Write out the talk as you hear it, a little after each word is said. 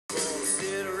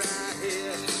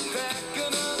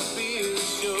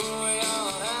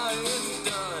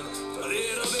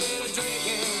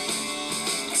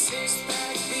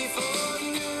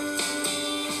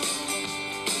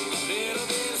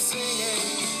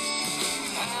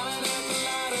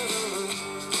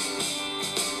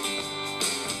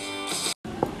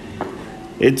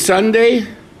It's Sunday.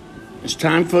 It's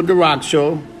time for the Rock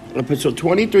Show, episode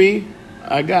 23.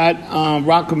 I got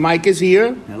Rock Mike is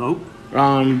here. Hello.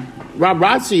 Rob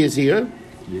Rossi is here.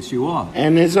 Yes, you are.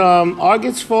 And it's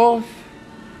August 4th,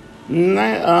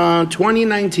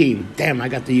 2019. Damn, I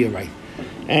got the year right.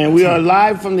 And we are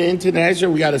live from the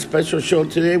International. We got a special show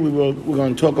today. We're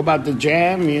going to talk about the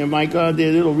Jam. Me and Mike did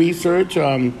a little research,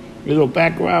 little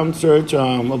background search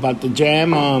about the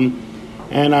Jam.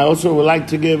 And I also would like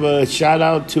to give a shout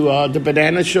out to the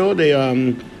Banana Show. They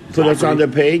put us on the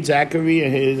page, Zachary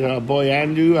and his boy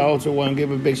Andrew. I also want to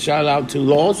give a big shout out to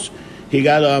Loss. He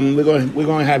got we're going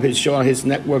to have his show on his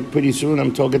network pretty soon.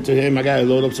 I'm talking to him. I got to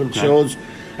load up some shows.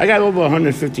 I got over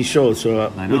 150 shows, so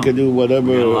we could do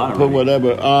whatever, put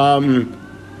whatever.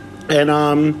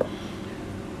 And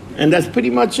that's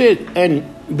pretty much it. And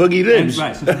Boogie Lives.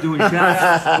 Right, since we're doing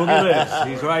shout-outs, Boogie Lives.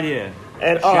 He's right here.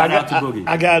 And shout out to Boogie.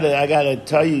 I gotta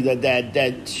tell you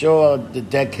that show, the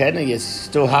Dead Kennedy, is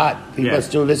still hot. People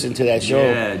still listen to that show.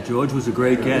 Yeah, George was a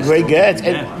great guest. Great guest.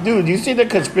 Yeah. And dude, you see the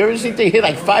conspiracy thing? Hit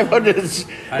like 500.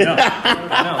 I know.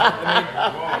 I mean,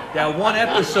 that one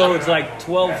episode's like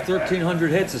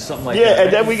 1,300 hits or something like that. Yeah,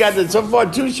 and then we got so far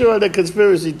too sure the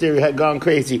conspiracy theory had gone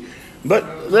crazy.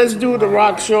 But let's do the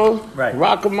Rock Show. Right.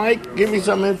 Rock and Mike, give me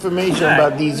some information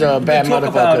about these bad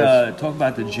motherfuckers. Talk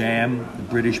about the Jam, the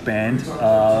British band.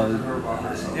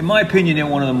 In my opinion, they're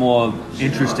one of the more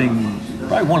interesting,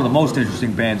 probably one of the most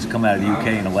interesting bands to come out of the UK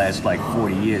in the last like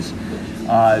 40 years.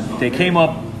 They came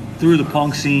up through the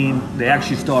punk scene. They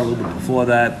actually started a little bit before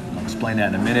that. I'll explain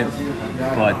that in a minute.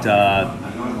 But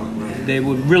they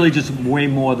were really just way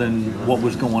more than what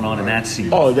was going on in that scene.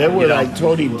 Oh, they were like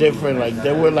totally different. Like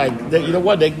they were like, you know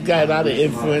what? They got a lot of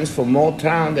influence from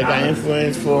Motown. They got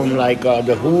influence from like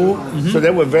the Who. Mm-hmm. So they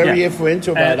were very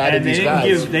influential by a lot of these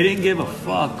guys. They didn't give a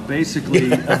fuck,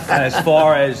 basically, as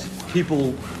far as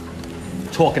people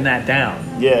talking that down.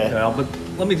 Yeah. But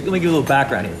let me give you a little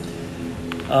background here.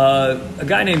 A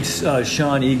guy named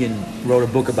Sean Egan wrote a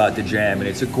book about the Jam, and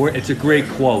it's a great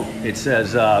quote. It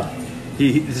says.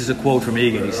 This is a quote from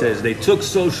Egan. He says, "They took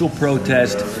social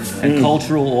protest and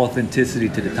cultural authenticity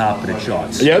to the top of the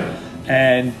charts." Yep.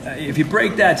 And if you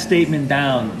break that statement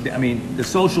down, I mean, the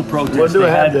social protest,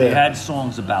 they had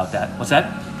songs about that. What's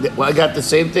that? Well, I got the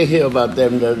same thing here about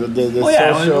them. The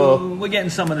social. We're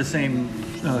getting some of the same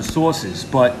sources,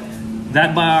 but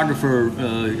that biographer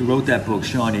who wrote that book,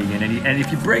 Sean Egan, and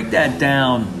if you break that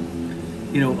down,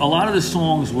 you know, a lot of the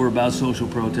songs were about social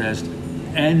protest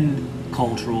and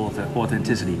cultural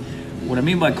authenticity. What I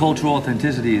mean by cultural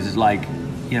authenticity is like,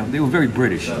 you know, they were very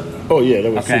British. Oh yeah, they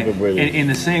were super British. In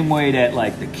the same way that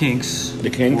like the Kinks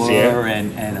were,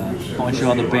 and a bunch of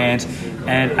other bands.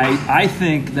 And I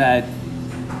think that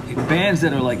bands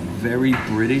that are like very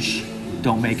British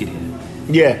don't make it here.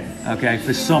 Yeah. Okay,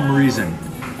 for some reason.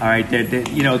 All right,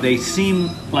 they seem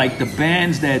like the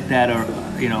bands that are,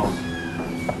 you know,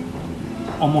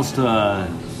 almost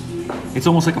it's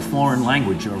almost like a foreign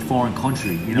language or a foreign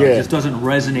country. You know, it just doesn't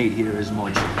resonate here as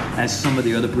much as some of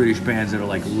the other British bands that are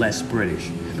like less British.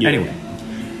 Yeah. Anyway,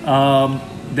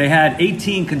 they had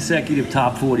 18 consecutive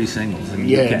top 40 singles in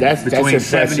the UK that's between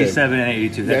impressive. 77 and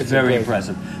 82. That's very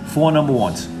impressive. 4 number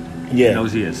ones in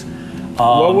those years.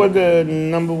 What were the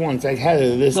number ones? I had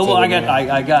a list. Well,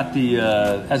 I got the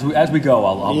as we go.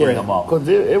 I'll bring them up. Because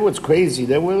it was crazy.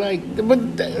 They were like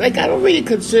I don't really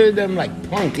consider them like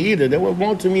punk either. They were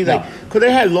more to me like because they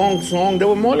had long songs. They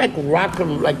were more like rock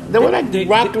and rock and roll.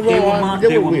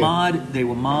 They were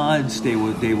mods. They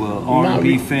were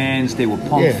R&B fans. They were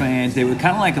punk fans. They were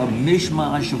kind of like a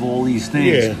mishmash of all these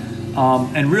things. Yeah.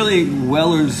 And really,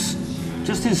 Weller's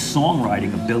just his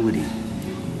songwriting ability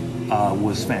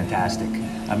was fantastic.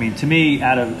 I mean, to me,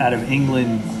 out of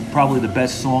England, probably the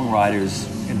best songwriters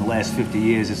in the last 50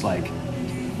 years is like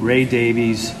Ray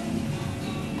Davies,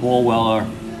 Paul Weller,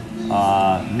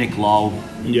 Nick Lowe.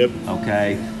 Yep.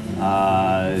 Okay.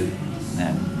 And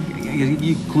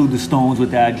you include the Stones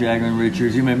with that, Jagger and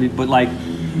Richards. You remember, but like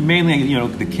mainly, you know,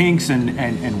 the Kinks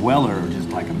and Weller are just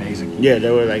like amazing. Yeah, they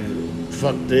were like,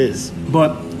 fuck this.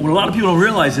 But what a lot of people don't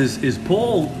realize is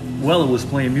Paul Weller was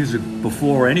playing music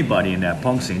before anybody in that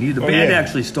punk scene. The band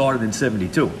actually started in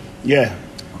 72. Yeah.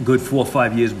 A good 4 or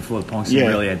 5 years before the punk scene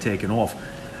really had taken off.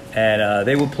 And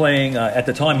they were playing, at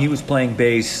the time he was playing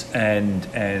bass and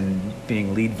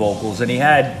being lead vocals. And he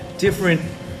had different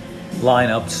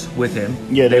lineups with him.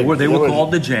 Yeah, they were called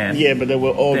the Jam. Yeah, but they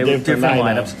were all different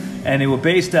lineups. And they were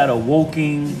based out of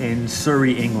Woking in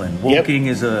Surrey, England. Woking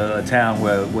is a town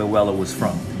where Weller was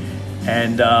from.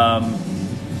 And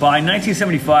by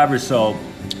 1975 or so,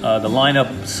 the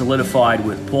lineup solidified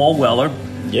with Paul Weller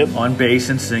on bass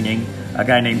and singing, a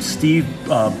guy named Steve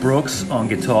Brooks on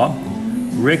guitar,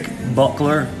 Rick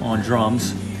Buckler on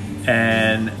drums,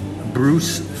 and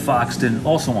Bruce Foxton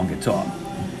also on guitar.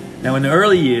 Now, in the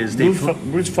early years,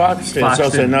 Bruce Foxton is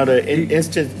also another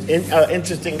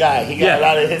interesting guy. He got a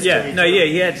lot of history.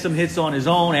 He had some hits on his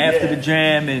own after the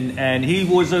Jam, and he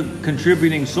was a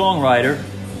contributing songwriter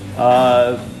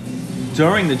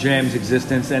during the Jam's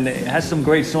existence, and it has some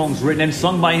great songs written and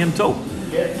sung by him too.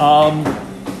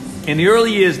 In the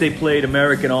early years, they played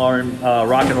American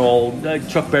rock and roll,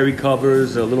 Chuck Berry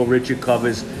covers, Little Richard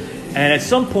covers, and at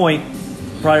some point,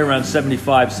 probably around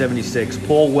 75, 76,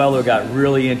 Paul Weller got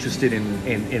really interested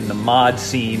in the mod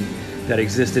scene that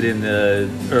existed in the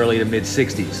early to mid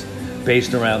 60s,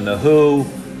 based around The Who.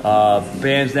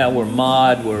 Bands that were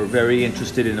mod were very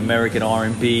interested in American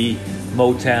R&B,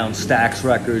 Motown, Stax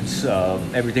Records,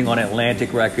 everything on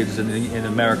Atlantic Records in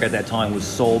America at that time was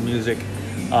soul music.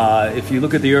 If you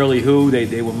look at the early Who,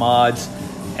 they were mods,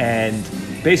 and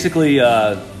basically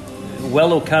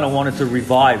Weller kind of wanted to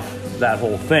revive that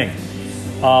whole thing.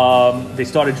 They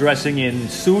started dressing in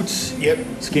suits,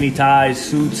 skinny ties,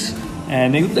 suits,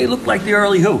 and they look like the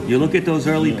early Who. You look at those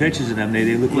early pictures of them;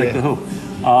 they look like the Who.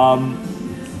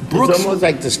 Brooks, it's almost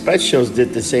like the Specials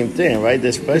did the same thing, right?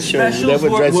 The Specials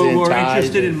were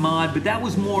interested in mod, but that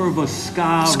was more of a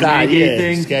ska reggae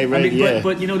thing. Ska reggae,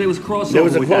 but there was crossover. There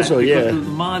was a crossover,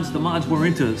 because the mods were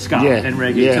into ska and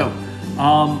reggae too.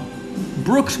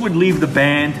 Brooks would leave the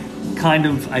band, kind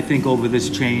of, I think, over this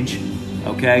change.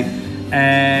 Okay.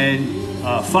 And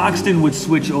Foxton would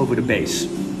switch over to bass.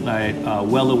 Right?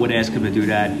 Weller would ask him to do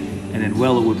that, and then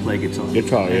Weller would play guitar.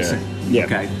 Yeah.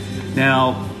 Okay.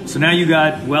 So now you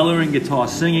got Weller and guitar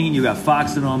singing, you got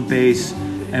Foxton on bass,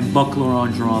 and Buckler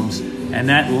on drums, and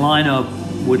that lineup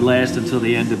would last until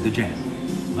the end of the Jam.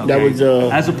 Okay? That was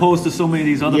as opposed to so many of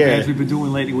these other bands we've been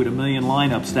doing lately with a million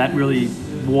lineups. That really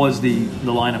was the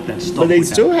lineup that stuck. But they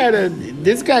still had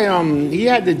this guy. He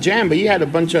had the Jam, but he had a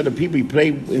bunch of other people he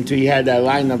played until he had that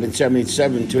lineup in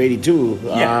 '77 to '82.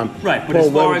 Right. But Paul as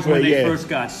far as when they first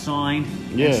got signed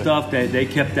and stuff, they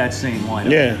kept that same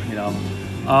lineup.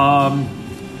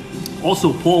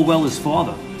 Also, Paul Weller's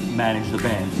father managed the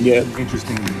band.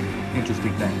 Interesting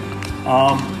thing.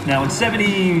 Now in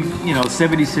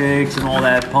 76 and all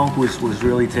that, punk was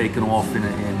really taking off in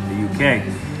the UK.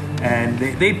 And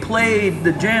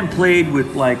the Jam played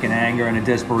with like an anger and a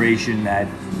desperation that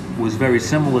was very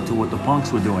similar to what the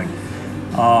punks were doing.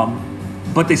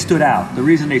 But they stood out. The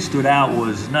reason they stood out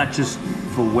was not just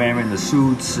for wearing the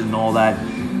suits and all that,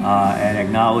 and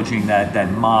acknowledging that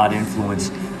mod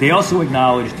influence. They also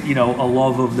acknowledged, a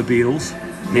love of the Beatles.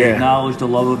 They acknowledged a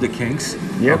love of the Kinks,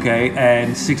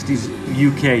 and 60s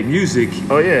UK music.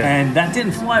 And that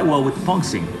didn't fly well with the punk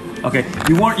scene.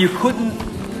 You couldn't.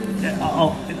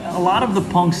 A lot of the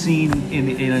punk scene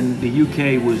in the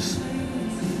UK was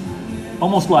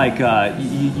almost like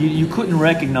you couldn't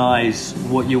recognize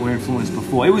what you were influenced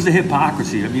before. It was a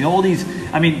hypocrisy. All these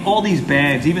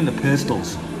bands, even the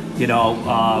Pistols,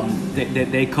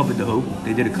 they covered the Who.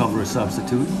 They did a cover of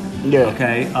Substitute.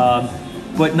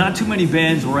 But not too many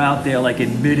bands were out there like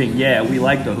admitting, we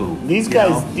like the Who. These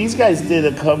guys did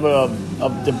a cover of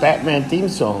the Batman theme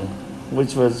song,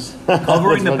 which was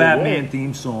covering the Batman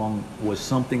theme song was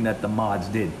something that the mods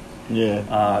did.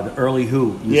 The early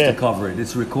Who used to cover it.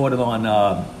 It's recorded on,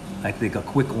 I think, A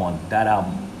Quick One. That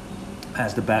album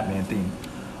has the Batman theme.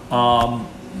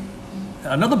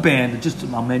 Another band,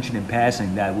 I'll mention in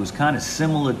passing, that was kind of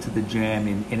similar to the Jam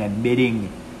in admitting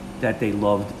that they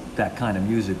loved that kind of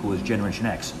music was Generation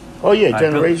X.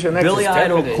 Generation X. Billy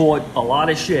Idol caught a lot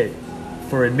of shit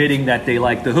for admitting that they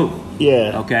liked the Who.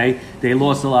 They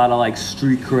lost a lot of like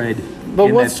street cred. But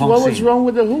what was wrong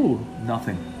with the Who?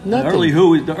 Nothing. The early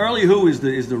Who is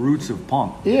the roots of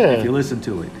punk. If you listen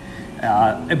to it.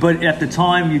 But at the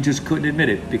time, you just couldn't admit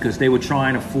it because they were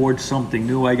trying to forge something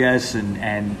new, I guess, and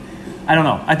I don't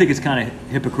know. I think it's kind of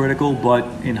hypocritical, but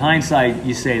in hindsight,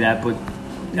 you say that. But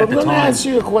at the time, let me ask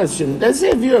you a question. Let's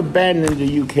say if you're a band in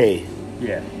the UK,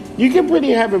 you can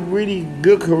have a really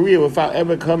good career without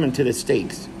ever coming to the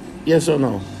States. Yes or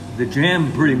no? The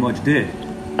Jam pretty much did.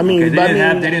 They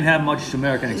didn't have much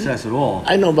American access at all.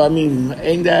 I know, but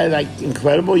ain't that like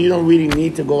incredible? You don't really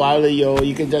need to go out of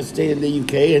you can just stay in the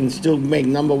UK and still make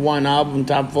 #1 album,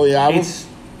 top 40 albums.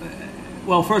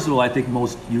 Well, first of all, I think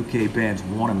most UK bands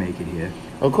want to make it here.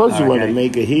 Of course you want to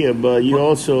make it here, but you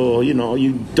also,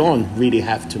 you don't really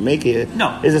have to make it.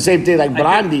 No. It's the same thing like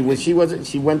Blondie, when she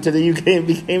went to the UK and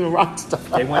became a rock star.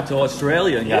 They went to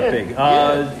Australia and got big.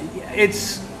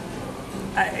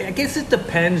 I guess it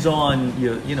depends on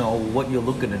you know what you're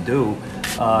looking to do.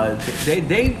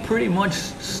 They pretty much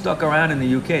stuck around in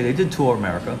the UK. They did tour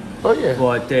America. Oh yeah.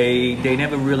 But they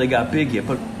never really got big yet.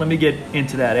 But let me get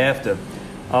into that after.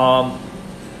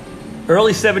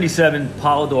 Early '77,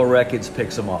 Polydor Records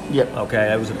picks them up. Yep. Okay,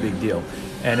 that was a big deal.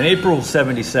 And in April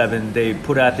 '77, they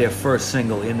put out their first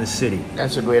single, "In the City."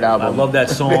 That's a great album. I love that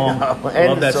song. I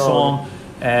love that song.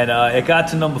 And it got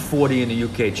to number 40 in the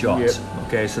UK charts. Yep.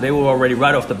 Okay, so they were already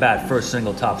right off the bat, first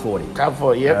single, top 40. Top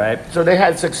 40, yeah. All right. So they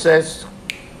had success.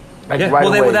 Like, Yeah, right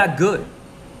well, they away. were that good.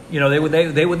 You know, they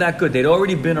were that good. They'd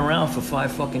already been around for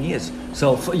 5 fucking years.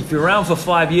 So if you're around for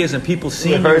 5 years and people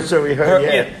see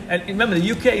Yeah. And remember,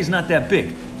 the UK is not that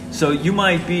big. So you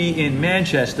might be in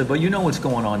Manchester, but you know what's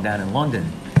going on down in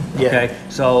London. Yeah. Okay.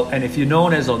 So, and if you're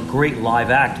known as a great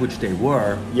live act, which they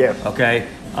were. Yeah. Okay.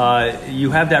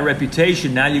 You have that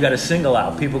reputation. Now you got a single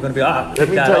out. People are going to be Let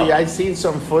me tell you, I seen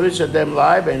some footage of them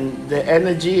live, and the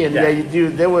energy and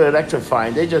they were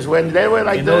electrifying. They just went. They were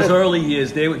like in those early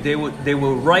years. They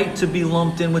were right to be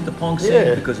lumped in with the punk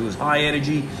scene because it was high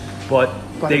energy, but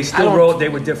they still wrote. They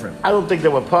were different. I don't think they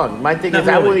were punk. My thing is,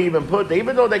 I wouldn't even put.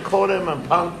 Even though they called them a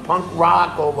punk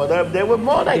rock or whatever, they were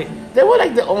more like they were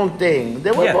like their own thing.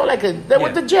 They were more like they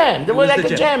were the jam. They were like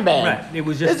a jam band. Right. It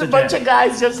was just there's a bunch of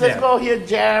guys just let's go here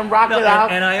jam, rock it out.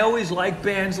 And I always like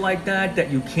bands like that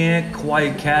you can't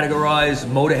quite categorize.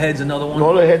 Motorhead's another one.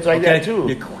 Motorhead's like that too.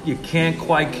 You can't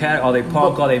quite categorize. Are they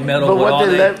punk? Are they metal? But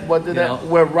what did they?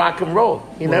 We're rock and roll.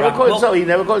 He never called himself. He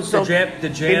never called himself. The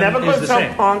jam he never called is the himself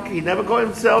same. punk. He never called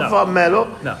himself metal.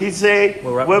 No. He said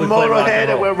we're Motorhead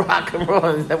and we're rock and roll.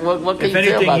 What can you say about that? If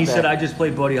anything, he said I just play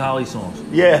Buddy Holly songs.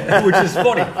 Yeah, which is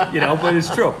funny, but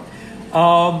it's true.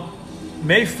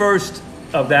 May 1st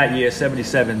of that year,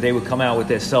 '77, they would come out with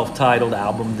their self-titled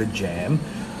album, The Jam,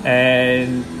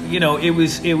 and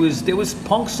there was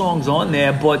punk songs on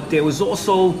there, but there was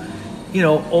also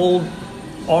old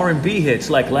R&B hits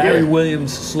like Larry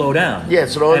Williams' "Slow Down." Yeah,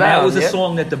 "Slow Down." And that was a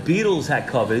song that the Beatles had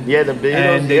covered. Yeah, the Beatles.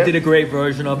 And they did a great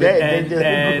version of it. They did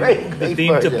a great the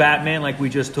theme version. to Batman, like we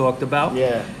just talked about.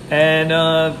 Yeah. And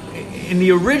in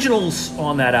the originals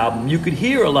on that album, you could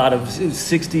hear a lot of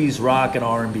 '60s rock and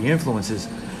R&B influences.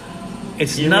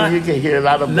 It's you can hear a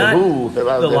lot of the Who. A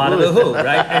lot of the Who,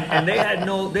 right? And they had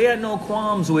no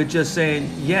qualms with just saying,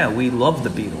 yeah, we love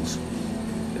the Beatles.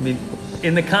 I mean,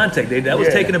 in the context, that was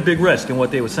taking a big risk in what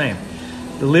they were saying.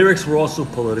 The lyrics were also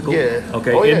political. Yeah.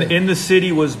 Okay. Oh, In the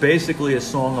City was basically a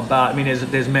song about. I mean,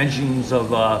 there's mentions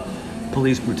of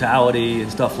police brutality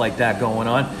and stuff like that going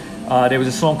on. There was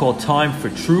a song called "Time for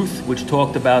Truth," which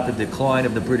talked about the decline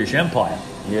of the British Empire.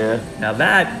 Yeah. Now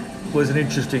that was an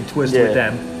interesting twist with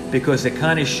them because it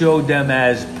kind of showed them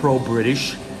as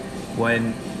pro-British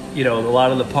when. A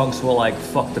lot of the punks were like,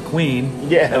 fuck the Queen.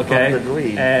 Yeah, okay? fuck the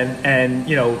Queen. And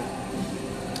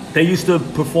they used to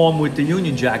perform with the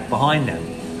Union Jack behind them,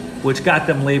 which got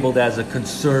them labeled as a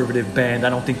conservative band. I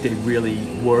don't think they really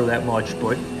were that much,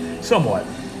 but somewhat.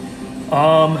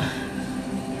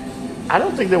 I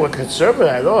don't think they were conservative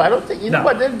at all. I don't think, know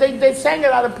what, they sang a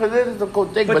lot of political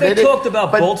things. But they talked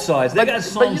about both sides. They got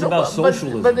songs about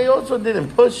socialism. But they also didn't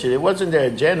push it. It wasn't their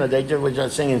agenda. They just were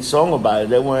just singing song about it.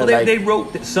 They weren't they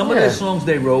wrote, some of their songs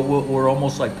they wrote were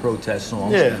almost like protest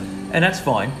songs. Yeah. And that's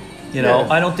fine.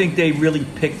 I don't think they really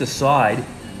picked a side,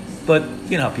 but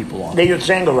you know how people are. They just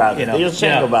sang about it. They just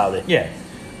sang about it. Yeah.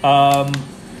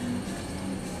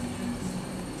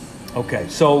 Okay,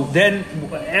 so then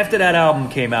after that album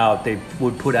came out, they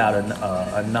would put out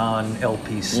a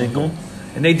non-LP single,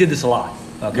 and they did this a lot.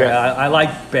 Okay, I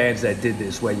like bands that did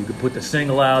this, where you could put the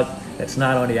single out that's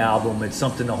not on the album. It's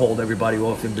something to hold everybody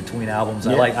off in between albums.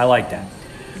 I like that.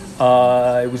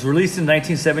 It was released in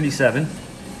 1977.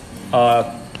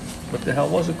 What the hell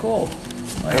was it called?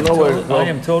 I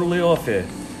am totally off here.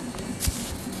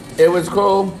 It was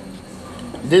called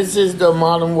 "This Is the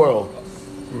Modern World."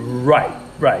 Right.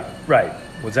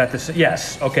 Was that the...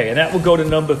 Yes. Okay, and that would go to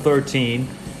number 13.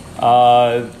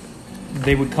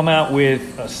 They would come out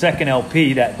with a second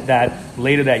LP that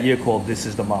later that year called "This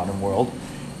Is the Modern World,"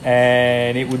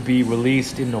 and it would be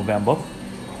released in November,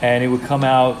 and it would come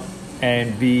out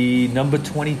and be number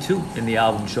 22 in the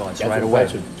album charts right away.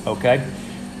 Okay,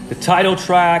 the title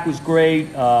track was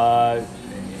great. That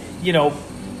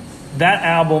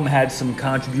album had some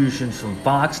contributions from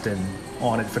Foxton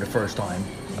on it for the first time.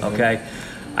 Okay,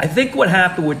 I think what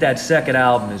happened with that second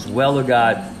album is Weller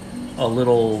got a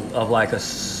little of like a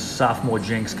sophomore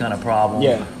jinx kind of problem,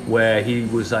 where he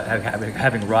was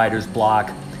having writer's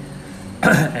block,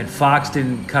 and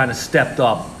Foxton kind of stepped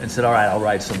up and said, "All right, I'll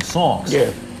write some songs."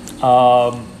 Yeah.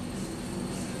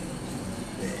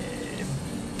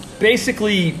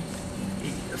 Basically,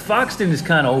 Foxton is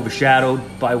kind of overshadowed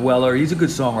by Weller. He's a good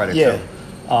songwriter too,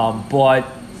 but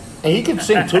and he could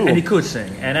sing too. And he could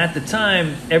sing. And at the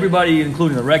time, everybody,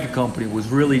 including the record company, was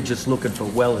really just looking for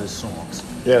Weller's songs.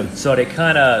 Yeah. So they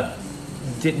kind of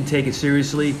didn't take it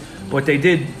seriously, but they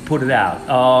did put it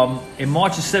out. In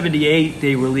March of '78,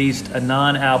 they released a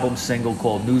non-album single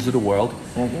called "News of the World,"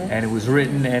 and it was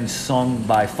written and sung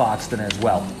by Foxton as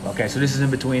well. Okay, so this is in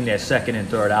between their second and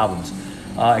third albums.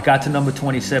 It got to number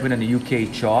 27 in the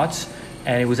UK charts,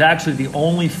 and it was actually the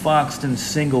only Foxton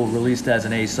single released as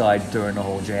an A-side during the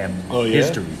whole Jam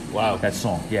history. Wow. That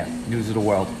song, "News of the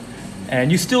World."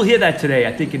 And you still hear that today,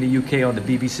 I think, in the UK on the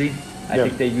BBC. I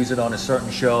think they use it on a certain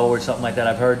show or something like that,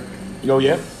 I've heard. Oh,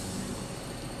 yeah?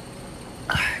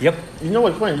 Yep. You know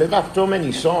what's funny? They got so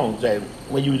many songs that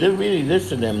when you really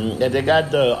listen to them, that they got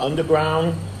the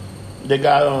Underground, they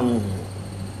got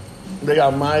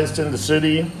Milestone, the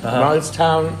city,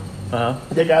 Milestone.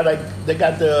 They got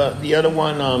the other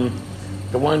one,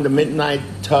 the midnight,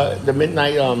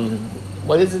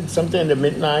 what is it? Something the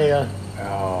midnight.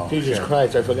 Jesus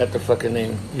Christ! I forgot the fucking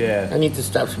name. Yeah. I need to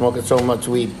stop smoking so much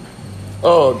weed.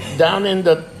 Oh, down in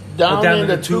the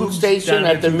tube station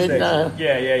at the midnight.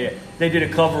 Yeah. They did a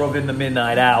cover of "In the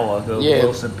Midnight Hour." The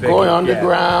Wilson Pickett. Going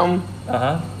Underground.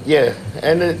 Yeah,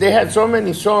 and they had so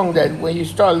many songs that when you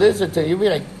start listening to it, you'll be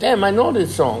like, damn, I know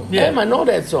this song. Yeah. Damn, I know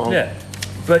that song. Yeah.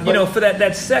 But you know, for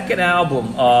that second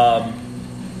album,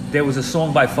 there was a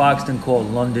song by Foxton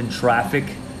called "London Traffic."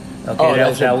 Okay,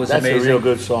 that was amazing. That's a real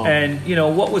good song. And you know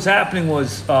what was happening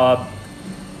was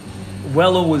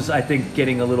Weller was, I think,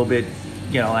 getting a little bit,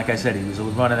 you know, like I said, he was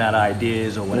running out of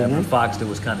ideas or whatever. Foxton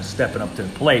was kind of stepping up to the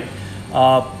plate.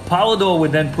 Polydor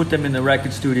would then put them in the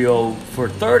record studio for a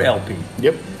third LP.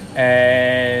 Yep.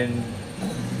 And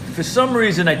for some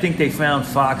reason, I think they found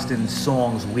Foxton's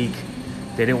songs weak.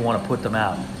 They didn't want to put them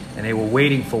out, and they were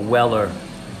waiting for Weller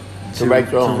to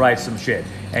write some shit.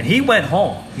 And he went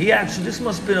home. He actually, this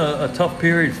must have been a tough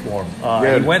period for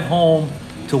him. He went home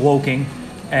to Woking,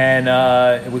 and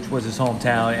which was his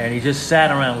hometown, and he just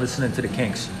sat around listening to the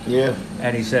Kinks. Yeah.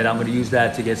 And he said, "I'm going to use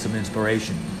that to get some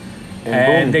inspiration."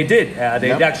 And they did.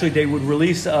 They would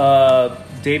release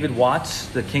David Watts,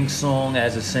 the Kinks song,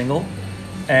 as a single,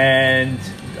 and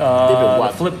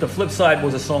the flip side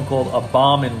was a song called "A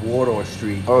Bomb in Wardour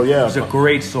Street." Oh yeah, it was a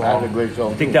great song. That's a great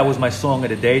song. I think that was my song of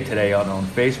the day today on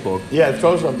Facebook. Yeah, it's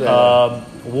also there.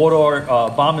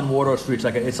 "Bomb in Wardour Street."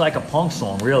 It's like a punk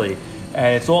song, really,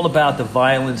 and it's all about the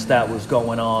violence that was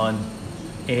going on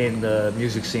in the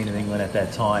music scene in England at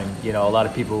that time. You know, a lot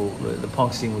of people, the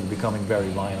punk scene was becoming very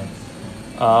violent.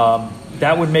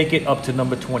 That would make it up to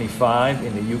number 25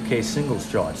 in the UK singles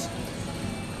charts.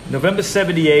 November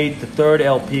 '78, the third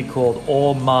LP called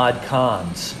 "All Mod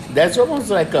Cons." That's almost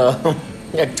like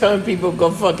telling people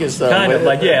go fuck yourself. Kind of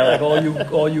like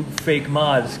all you fake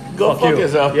mods, go fuck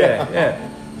yourself. Yeah.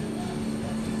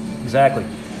 Exactly.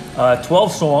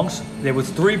 12 songs. There was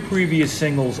 3 previous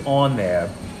singles on there,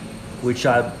 which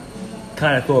I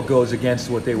kind of thought goes against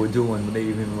what they were doing when they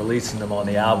even releasing them on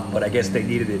the album. But I guess they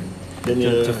needed it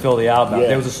to fill the album out.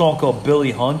 There was a song called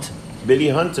 "Billy Hunt." Billy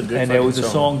Hunt's a good song. And there was a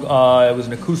song, it was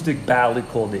an acoustic ballad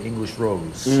called "The English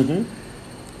Rose."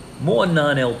 More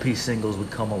non-LP singles would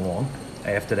come along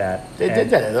after that. They did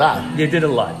that a lot. They did a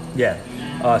lot, yeah.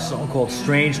 A song called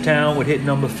 "Strange Town" would hit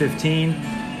number 15,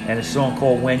 and a song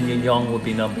called "When You're Young" would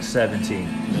be number 17.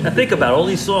 Now think about it, all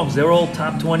these songs, they're all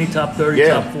top 20, top 30,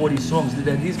 top 40 songs.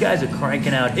 These guys are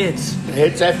cranking out hits.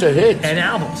 Hits after hits. And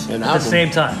albums at the same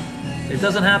time. It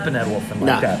doesn't happen that often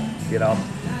like that, you know.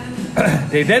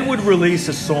 They then would release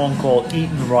a song called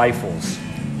 "Eaton Rifles."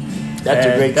 That's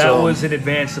a great song. That was in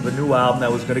advance of a new album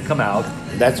that was going to come out.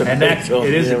 That's a great song.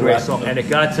 It is a great song, and it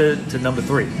got to number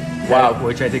 3. Wow.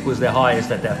 Which I think was their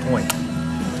highest at that point.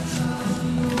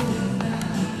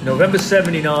 November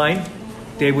 '79,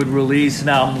 they would release an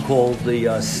album called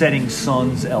the "Setting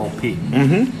Suns" LP.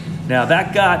 Now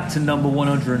that got to number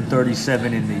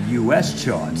 137 in the U.S.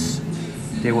 charts.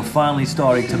 They were finally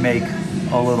starting to make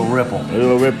a little ripple.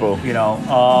 You know,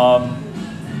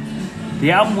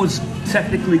 the album was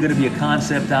technically going to be a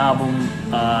concept album,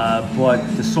 but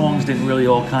the songs didn't really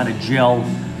all kind of gel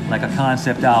like a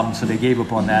concept album, so they gave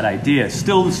up on that idea.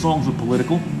 Still, the songs were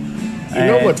political. You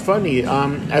know what's funny?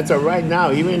 As of right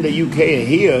now, even in the UK and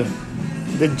here,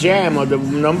 the Jam, or the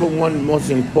number one most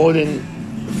important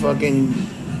fucking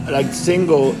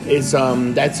single is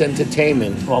 "That's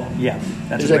Entertainment." Well, yeah,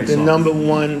 that's it's a like great the song. number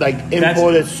one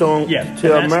imported song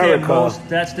to America.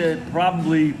 That's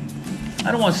probably,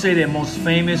 I don't want to say their most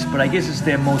famous, but I guess it's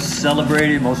their most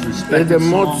celebrated, most respected It's the song.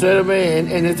 most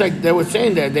celebrated, and it's like they were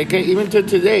saying that they can, even to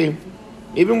today,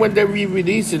 even when they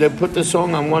re-release it, they put the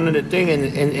song on one of the thing,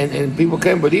 and people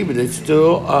can't believe it. They're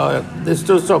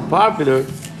still so popular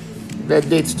that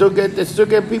they still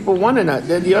get people wanting it.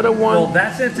 Then the other one, Well,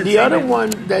 that's entertainment. the other one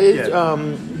that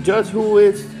is Just Who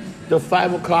Is the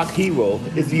 5 O'Clock Hero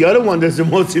is the other one that's the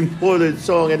most important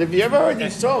song. And if you ever heard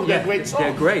these songs, they're great songs.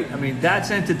 They're great. I mean,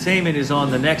 That's Entertainment is on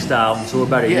the next album, so we're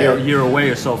about a year away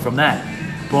or so from that.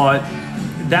 But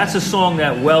that's a song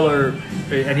that Weller,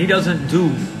 and he doesn't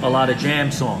do a lot of jam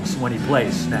songs when he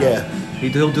plays now. Yeah.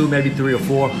 He'll do maybe 3 or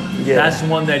 4. Yeah. That's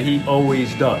one that he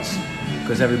always does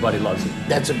because everybody loves it.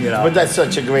 But that's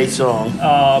such a great song.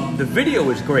 The video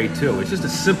is great too. It's just a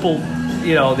simple,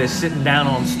 they're sitting down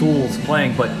on stools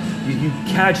playing, but you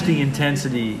catch the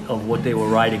intensity of what they were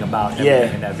writing about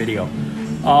in that video.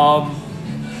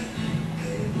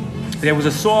 There was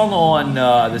a song on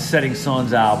the Setting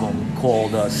Suns album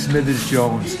called Smithers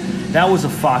Jones. That was a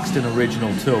Foxton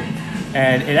original too.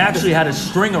 And it actually had a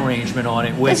string arrangement on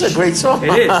it. Which That's a great song. It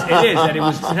is.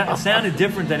 And it sounded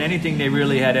different than anything they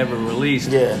really had ever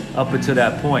released up until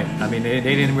that point. I mean, they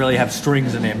didn't really have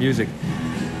strings in their music.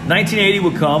 1980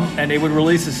 would come, and they would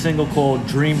release a single called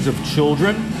Dreams of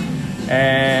Children.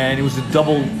 And it was a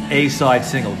double A-side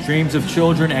single, Dreams of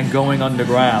Children and Going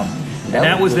Underground. And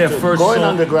that was their first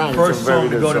song to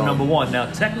go to number 1. Now,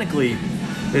 technically,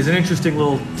 there's an interesting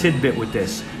little tidbit with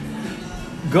this.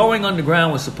 Going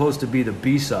Underground was supposed to be the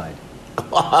B-side.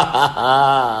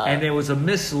 And there was a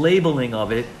mislabeling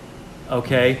of it,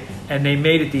 okay? And they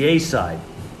made it the A-side.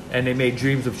 And they made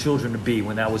Dreams of Children the B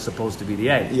when that was supposed to be the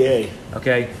A. Yay.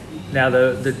 Okay? Now,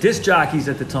 the disc jockeys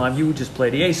at the time, you would just play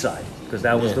the A-side because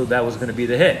that was going to be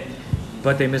the hit.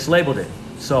 But they mislabeled it.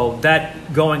 So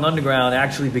that Going Underground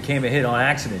actually became a hit on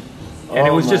accident. And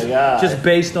it was just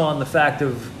based on the fact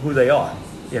of who they are,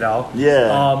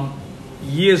 Yeah.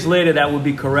 Years later, that would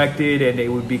be corrected, and they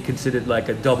would be considered like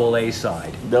a double A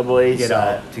side. Double A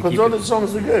side. Because all the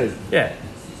songs are good. Yeah.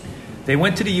 They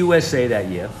went to the USA that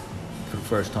year for the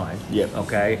first time. Yep.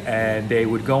 Okay, and they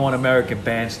would go on American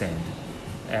Bandstand,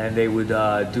 and they would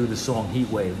do the song "Heat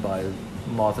Wave" by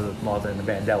Martha and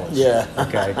the Vandellas. Yeah.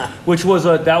 Okay. Which was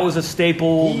a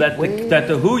staple that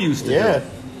the Who used to do.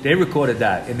 They recorded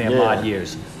that in their mod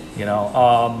years.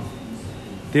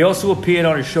 They also appeared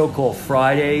on a show called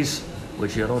Fridays,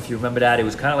 which I don't know if you remember that. It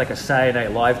was kind of like a Saturday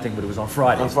Night Live thing, but it was on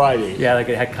Fridays. On Fridays. Yeah, like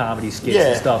it had comedy skits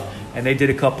and stuff. And they did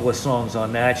a couple of songs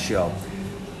on that show.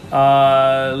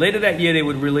 Later that year, they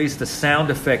would release the Sound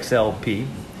Effects LP.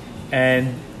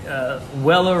 And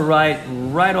Weller,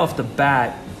 right off the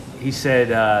bat, he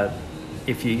said,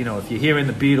 if you're hearing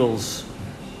the Beatles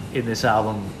in this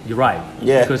album, you're right.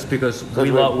 Yeah. Because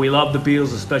we love the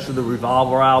Beatles, especially the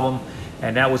Revolver album.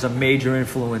 And that was a major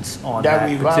influence on that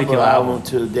particular album.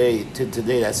 To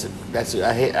today, I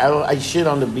shit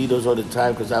on the Beatles all the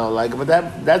time because I don't like it, but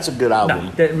that's a good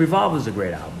album. No, Revolver's a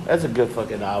great album. That's a good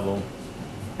fucking album.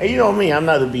 And you know me, I'm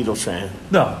not a Beatles fan.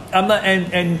 No, I'm not,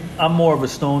 and I'm more of a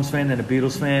Stones fan than a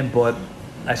Beatles fan, but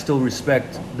I still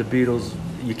respect the Beatles.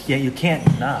 You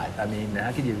can't not. I mean,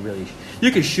 how can you really?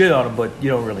 You can shit on them, but you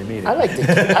don't really mean it. I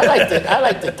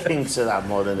like the Kinks a lot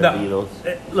more than the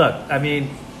Beatles. Look, I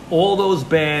mean, all those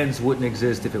bands wouldn't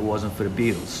exist if it wasn't for the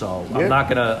Beatles. So I'm not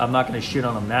gonna shit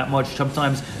on them that much.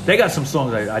 Sometimes they got some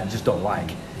songs I just don't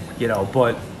like,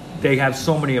 but they have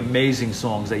so many amazing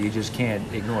songs that you just can't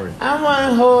ignore it. I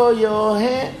wanna hold your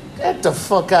hand. Get the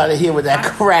fuck out of here with that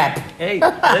crap. Hey,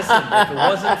 listen, if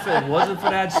it wasn't for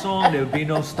that song, there would be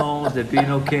no Stones, there'd be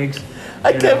no Kinks.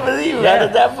 I can't believe you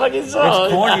added that fucking song.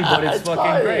 It's corny, but it's fucking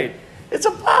funny. great. It's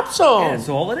a pop song. Yeah, that's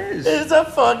all it is. It's a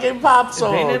fucking pop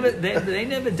song. They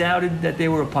never doubted that they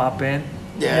were a pop band.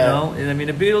 Yeah. And I mean,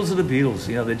 the Beatles are the Beatles.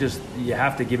 You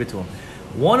have to give it to them.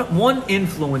 One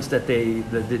influence that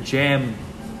the Jam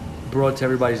brought to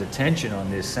everybody's attention on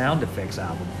this Sound Effects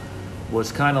album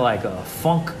was kind of like a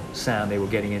funk sound they were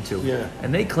getting into. Yeah.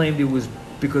 And they claimed it was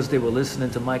because they were listening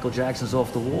to Michael Jackson's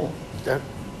Off the Wall.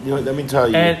 Let me tell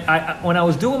you. And when I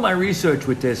was doing my research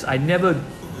with this, I know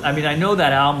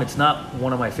that album. It's not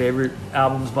one of my favorite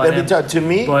albums by them. Let me tell you, to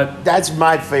me, but that's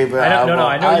my favorite album.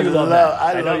 I know you love that.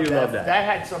 I know you love that. That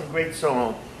had some great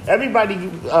songs. Everybody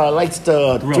likes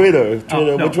the Thriller,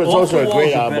 which was also a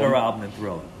great album. A better album than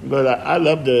Thriller. But I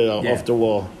love the Off the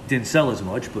Wall. Didn't sell as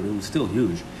much, but it was still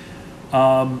huge.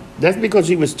 That's because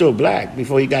he was still black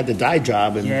before he got the dye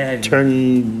job and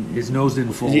turned his nose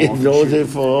didn't fall off. His nose didn't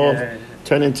fall off.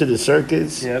 Turned into the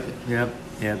circus. Yep.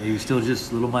 He was still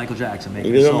just little Michael Jackson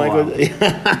making a solo.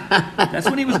 That's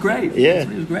when he was great. Yeah. That's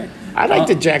when he was great. I like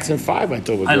the Jackson 5. I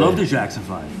thought was I love the Jackson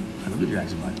 5.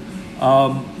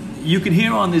 you can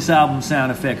hear on this album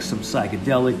sound effects, some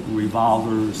psychedelic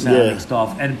revolver sounding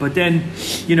stuff, but then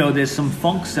there's some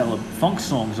funk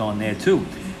songs on there too.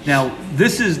 Now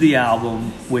this is the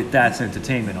album with That's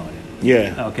Entertainment on it.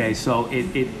 Yeah. Okay, so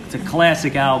it's a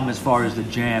classic album as far as the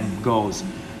Jam goes.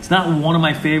 It's not one of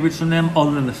my favorites from them,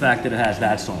 other than the fact that it has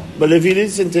that song. But if you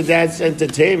listen to That's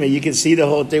Entertainment, you can see the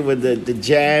whole thing with the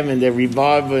Jam and the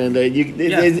revolver, and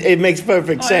it makes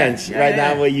perfect sense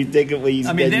now when you think of when you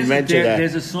mention that.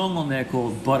 There's a song on there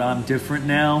called "But I'm Different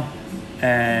Now,"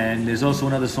 and there's also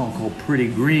another song called "Pretty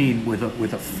Green" with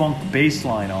a funk bass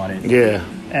line on it. Yeah.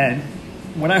 And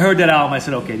when I heard that album, I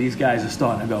said, okay, these guys are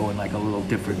starting to go in like a little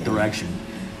different direction.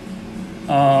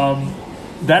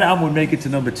 That album would make it to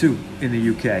number 2 in the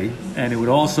UK, and it would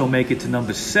also make it to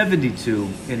number 72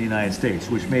 in the United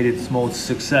States, which made it its most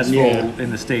successful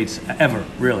in the States ever,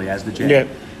 really, as the Jam. Yeah.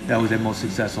 That was their most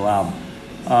successful album.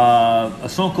 A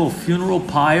song called Funeral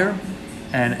Pyre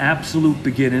and Absolute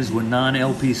Beginners were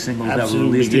non-LP singles that were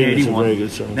released in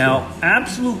 81. Now,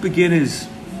 Absolute Beginners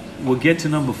would get to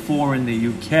number 4 in the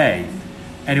UK,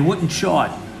 and it wouldn't chart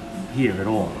here at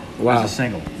all as a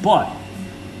single. But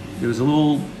there was a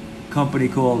little company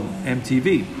called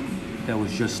MTV that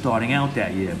was just starting out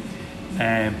that year,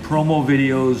 and promo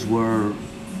videos were,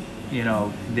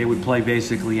 they would play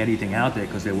basically anything out there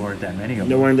because there weren't that many of them.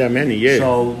 There weren't that many, yeah.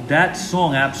 So that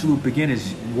song, Absolute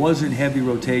Beginners, was in heavy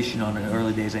rotation on the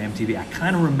early days of MTV. I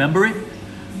kind of remember it.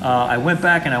 I went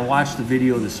back and I watched the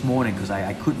video this morning because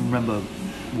I couldn't remember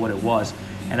what it was,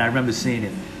 and I remember seeing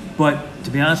it. But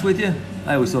to be honest with you,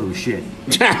 I always thought it was shit.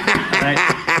 Right?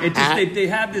 They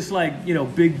have this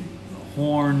big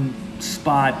horn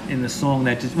spot in the song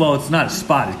that it's not a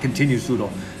spot, it continues through the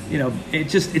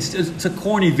it's a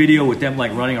corny video with them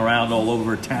running around all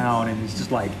over town, and it's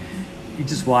just you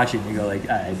just watch it and you go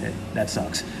that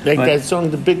sucks. That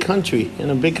song, The Big Country, in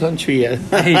a big country. I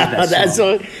hated that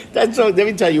song. that song, let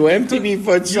me tell you, when MTV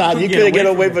first started, you couldn't get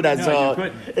away from that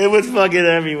song. It was fucking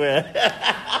everywhere.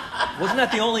 Wasn't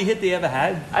that the only hit they ever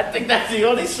had? I think that's the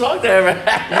only song they ever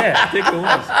had. Yeah, I think it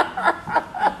was.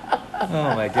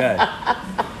 Oh my God.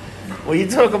 Well, you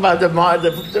talk about the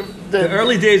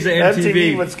early days of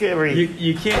MTV was scary.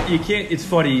 You can't. It's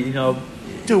funny,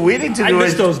 Dude, we need to do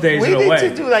miss those days in a way. We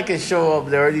need to do a show of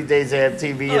the early days of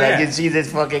MTV. You see this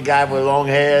fucking guy with long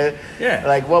hair.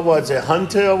 Yeah. What was it,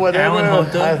 Hunter or whatever? Alan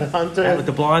Hunter. With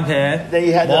the blonde hair. Then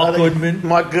you had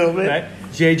Mark Goodman. Right.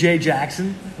 J.J.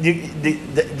 Jackson. They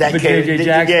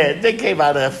came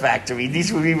out of a factory.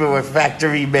 These people were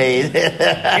factory made.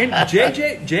 And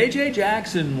J.J.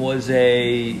 Jackson was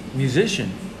a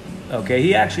musician. Okay,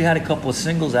 he actually had a couple of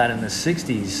singles out in the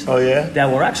 '60s. Oh yeah, that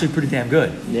were actually pretty damn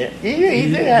good. Yeah, he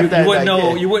did have that.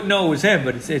 You wouldn't know it was him,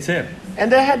 but it's him.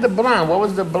 And they had the blonde. What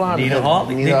was the blonde? Nina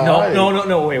Hartley. No.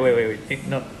 Wait.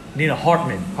 No, Nina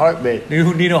Hartman. Hartman. You know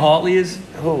who Nina Hartley is?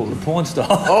 Who? The porn star.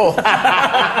 Oh.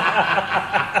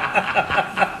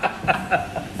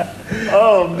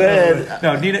 Oh man.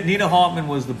 No, Nina Hartman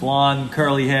was the blonde,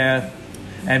 curly hair.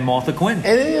 And Martha Quinn.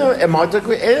 And Martha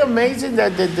Quinn. It's amazing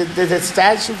that the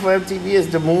statue for MTV is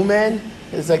the Moon Man.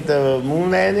 It's like the moon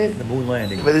landing. The moon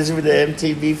landing. But it's with the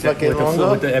MTV fucking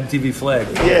logo. With the MTV flag.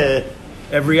 Yeah.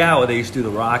 Every hour they used to do the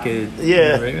rocket.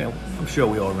 Yeah. I'm sure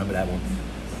we all remember that one.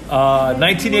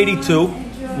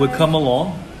 1982 would come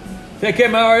along. Take care,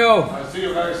 Mario. I'll see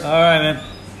you guys. All right, man.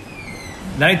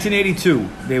 1982,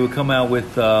 they would come out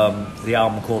with the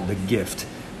album called The Gift.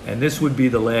 And this would be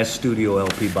the last studio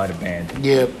LP by the band.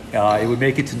 Yep. It would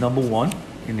make it to number 1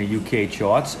 in the UK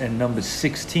charts and number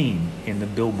 16 in the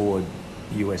Billboard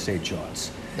USA charts.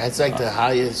 That's the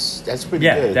highest. That's pretty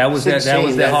good. Yeah, that was their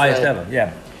highest ever.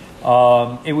 Yeah.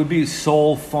 It would be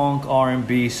soul, funk,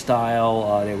 R&B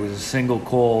style. There was a single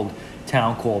called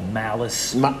 "Town Called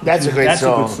Malice." That's a great song. That's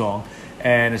a good song.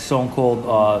 And a song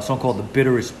called "The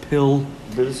Bitterest Pill."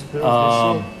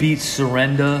 "Beat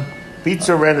Surrender." Beat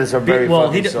Surrender is a very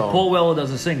funny song. Paul Weller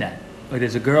doesn't sing that.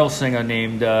 There's a girl singer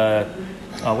named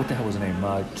what the hell was her name?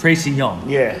 Tracy Young.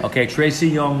 Yeah. Okay, Tracy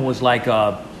Young was like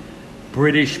a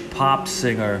British pop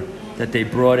singer that they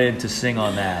brought in to sing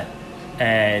on that,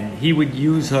 and he would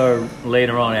use her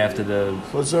later on after the.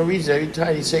 For some reason, every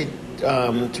time you say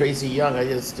Tracy Young, I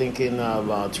just thinking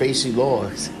of Tracy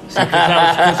Lords.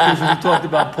 Because we talked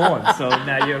about porn, so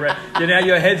now you're right. Now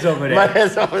your head's over there. My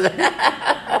head's over there.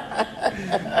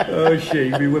 Oh shit!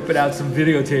 You'll be whipping out some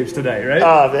videotapes today, right?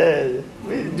 Oh man,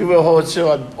 we do a whole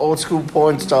show on old school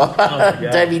porn star.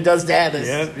 Debbie does that.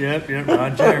 Yep.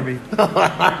 Ron Jeremy, the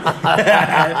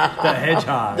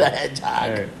hedgehog. The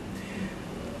hedgehog. Right.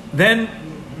 Then,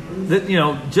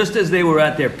 just as they were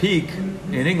at their peak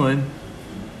in England,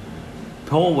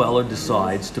 Paul Weller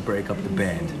decides to break up the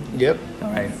band. Yep.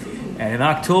 All right. And in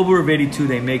October of '82,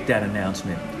 they make that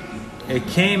announcement. It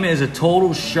came as a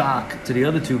total shock to the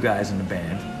other two guys in the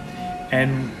band.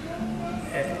 And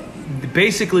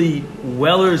basically,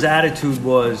 Weller's attitude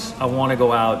was, I want to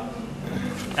go out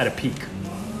at a peak.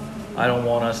 I don't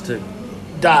want us to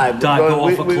go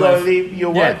off a cliff. We're going to leave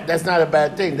your what? That's not a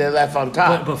bad thing. They left on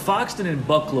top. But Foxton and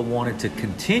Buckler wanted to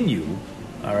continue,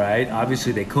 all right?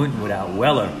 Obviously, they couldn't without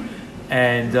Weller.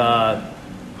 And the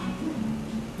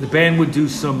band would do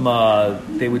some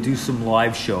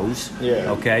live shows,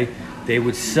 okay? They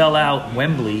would sell out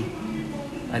Wembley.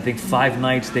 I think 5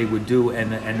 nights they would do,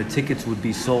 and the tickets would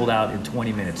be sold out in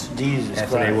 20 minutes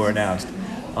after they were announced.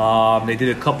 They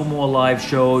did a couple more live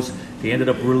shows. They ended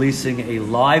up releasing a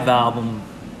live album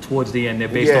towards the end. They're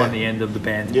based on the end of the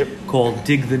band called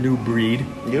Dig the New Breed.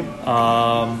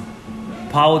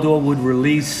 Polydor would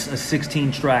release a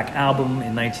 16-track album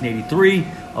in 1983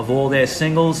 of all their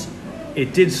singles.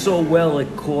 It did so well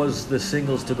it caused the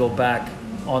singles to go back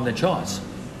on the charts.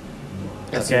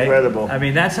 That's incredible. I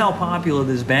mean, that's how popular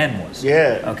this band was.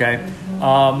 Yeah. Okay.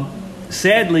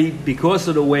 Sadly, because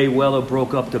of the way Weller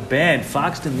broke up the band,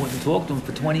 Foxton wouldn't talk to him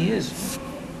for 20 years.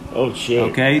 Oh,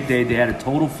 shit. Okay. They had a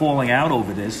total falling out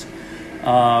over this.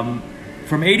 From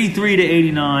 '83 to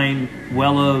 '89,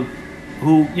 Weller,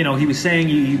 who, he was saying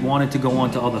he wanted to go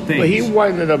on to other things. But he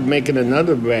ended up making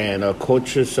another band, a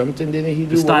Coach or something, didn't he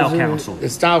do? The Style Council. The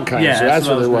Style Council. Yeah, that's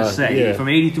what I was going to say. Yeah. From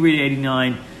 '83 to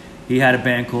 '89, he had a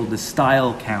band called the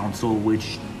Style Council,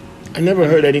 which I never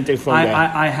heard anything from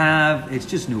that. I have. It's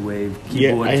just new wave,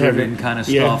 keyboard-driven kind of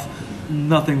stuff.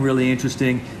 Nothing really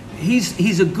interesting.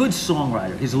 He's a good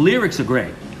songwriter. His lyrics are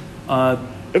great.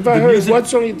 If I heard, what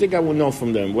song do you think I would know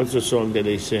from them? What's the song that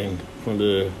they sing from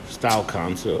the Style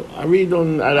Council? I really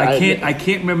don't. I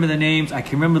can't remember the names. I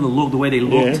can remember the way they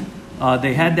looked. Yeah.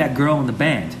 They had that girl in the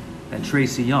band, that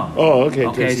Tracy Young. Oh, okay.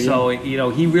 Okay, Tracy so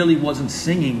Young. He really wasn't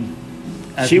singing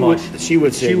as she much. She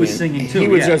was singing. She was singing too. He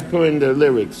was just putting the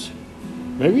lyrics.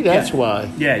 Maybe that's why.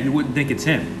 Yeah, you wouldn't think it's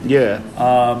him. Yeah.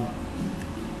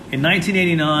 In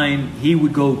 1989, he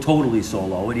would go totally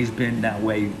solo, and he's been that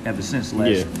way ever since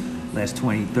last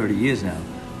 20, 30 years now.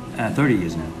 30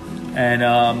 years now.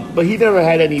 And but he never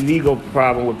had any legal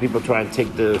problem with people trying to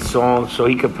take the songs, so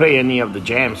he could play any of the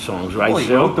Jam songs, right? Well,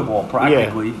 he wrote them all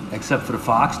practically, except for the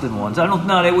Foxton ones. I don't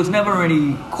know. There was never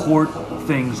any court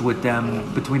things with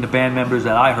them between the band members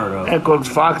that I heard of. And because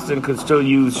Foxton could still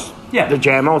use the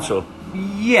Jam also.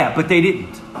 Yeah, but they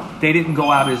didn't. They didn't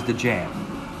go out as the Jam.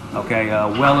 Okay,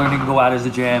 Weller didn't go out as the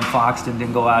Jam. Foxton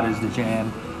didn't go out as the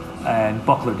Jam, and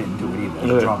Buckler didn't do it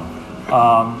either. The drummer.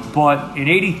 But in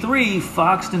 '83,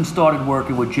 Foxton started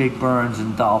working with Jake Burns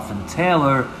and Dolphin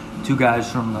Taylor, two guys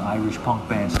from the Irish punk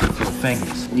band Stiff Little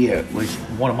Fingers. Yeah, which is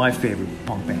one of my favorite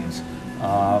punk bands.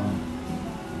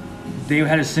 They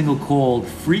had a single called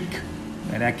 "Freak,"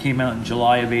 and that came out in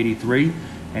July of '83.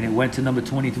 And it went to number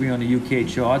 23 on the UK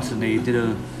charts, and they did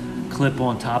a clip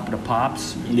on Top of the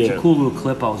Pops. It's a cool little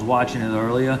clip. I was watching it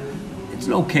earlier. It's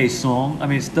an okay song. I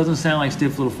mean, it doesn't sound like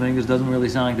Stiff Little Fingers. Doesn't really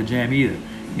sound like the Jam either.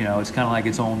 It's kind of like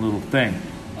its own little thing.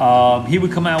 He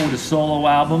would come out with a solo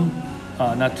album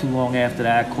not too long after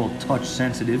that called Touch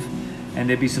Sensitive, and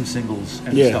there'd be some singles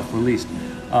and stuff released.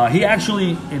 He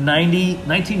actually, in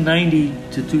 1990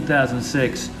 to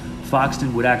 2006,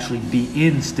 Foxton would actually be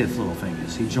in Stiff Little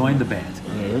Fingers. He joined the band,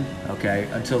 okay,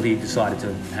 until he decided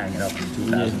to hang it up in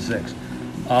 2006.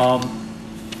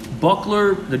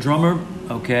 Buckler, the drummer,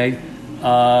 okay,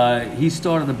 he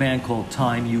started a band called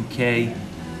Time UK.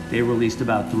 They released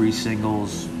about 3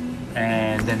 singles,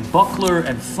 and then Buckler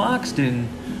and Foxton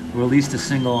released a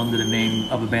single under the name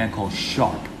of a band called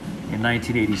Sharp in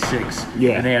 1986,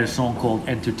 and they had a song called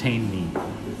Entertain Me.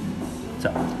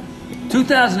 So,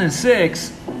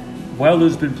 2006,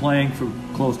 Weller's been playing for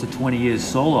close to 20 years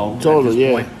solo at this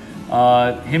point.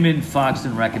 Him and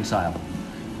Foxton reconciled.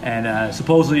 And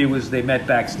supposedly they met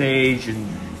backstage and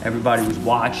everybody was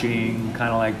watching, kind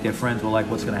of like their friends were like,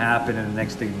 what's going to happen? And the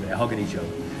next thing, they're hugging each other.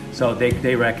 So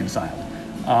they reconciled.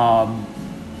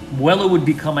 Weller would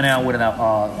be coming out with an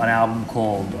album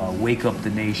called Wake Up the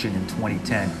Nation in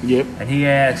 2010. And he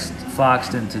asked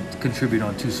Foxton to contribute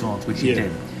on 2 songs, which he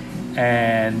did.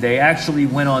 And they actually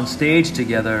went on stage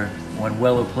together when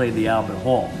Weller played the Albert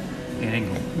Hall in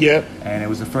England. And it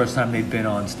was the first time they'd been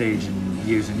on stage in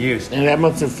years and years. And that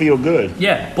must have felt good.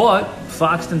 Yeah, but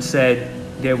Foxton said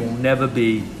there will never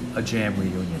be a Jam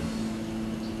reunion.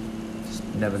 It's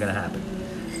never going to happen.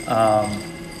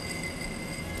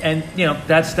 And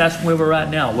that's where we're at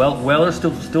now. Weller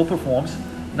still performs.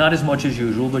 Not as much as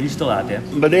usual, but he's still out there.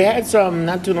 But they had some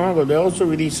not too long ago. They also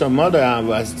released some other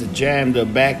albums, The Jam, the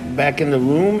Back in the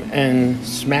Room, and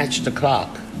Smash the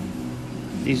Clock.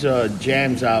 These are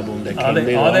Jam's albums that came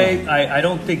later Are they? on. I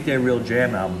don't think they're real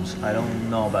Jam albums. I don't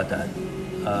know about that.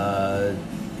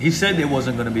 He said there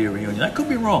wasn't going to be a reunion. I could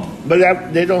be wrong. But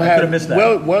they don't have. Could have missed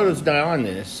that. Weller's not on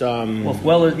this. Well, if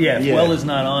Weller's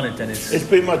not on it, then it's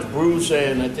pretty much Bruce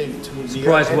and I think.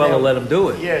 Surprised Weller let him do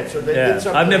it. Yeah, so they did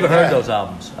something. I've never like heard that. those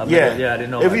albums. I didn't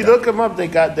know. If you look them up, they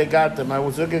got them. I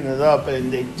was looking it up,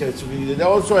 and there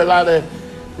also a lot of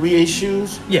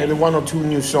reissues. Yeah, and 1 or 2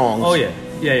 new songs. Oh yeah.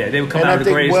 They would come and out of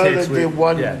the greatest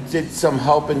hits. Did some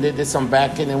help and did some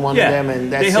backing in one of them,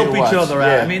 and that's they help each other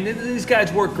out. Yeah. I mean, these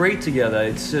guys work great together.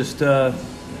 It's just,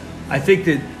 I think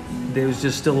that there was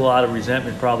just still a lot of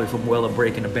resentment probably from Weller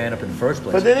breaking the band up in the first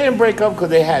place. But they didn't break up because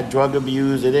they had drug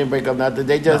abuse. They didn't break up nothing.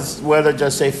 They just Weller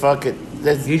just say fuck it.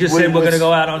 He just said we're going to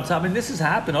go out on top. I mean, this has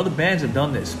happened. Other bands have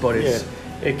done this, but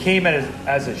it came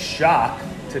as a shock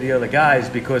to the other guys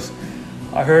because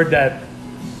I heard that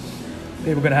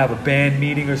they were going to have a band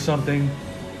meeting or something,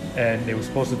 and they were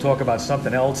supposed to talk about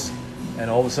something else,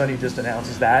 and all of a sudden he just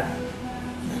announces that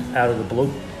out of the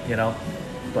blue,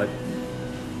 But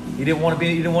he didn't want to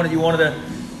be. You wanted to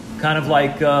kind of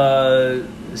like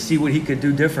see what he could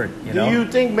do different, Do you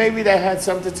think maybe that had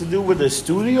something to do with the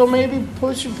studio? Maybe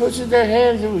pushing their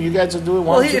hands. You guys are doing.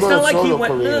 Well, it's not like he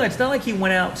went. No, it's not like he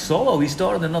went out solo. He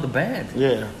started another band.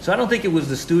 Yeah. So I don't think it was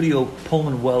the studio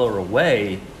pulling Weller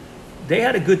away. They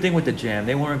had a good thing with the Jam.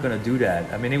 They weren't going to do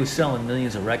that. I mean, they were selling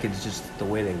millions of records just the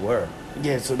way they were.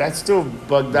 Yeah, so that's still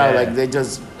bugged out. Like they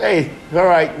just, hey, all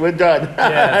right, we're done.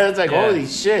 It's like holy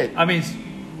shit. I mean,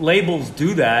 labels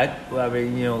do that. I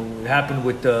mean, it happened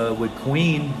with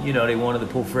Queen. They wanted to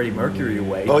pull Freddie Mercury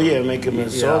away. Oh yeah, make him a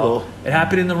solo. It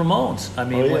happened in the Ramones. I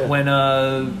mean,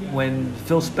 when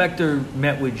Phil Spector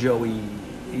met with Joey,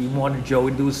 he wanted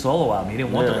Joey to do a solo album. He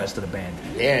didn't want the rest of the band.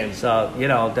 Yeah. So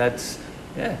that's.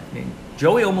 Yeah, I mean,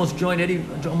 Joey almost joined Van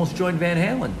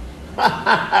Halen.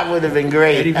 That would have been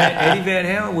great. Eddie Van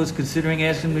Halen was considering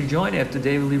asking him to join after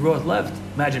David Lee Roth left.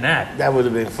 Imagine that. That would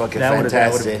have been fucking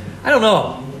fantastic. I don't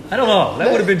know. That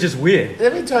would have been just weird.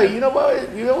 Let me tell you. You know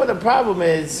what the problem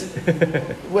is?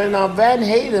 When Van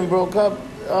Halen broke up,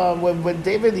 when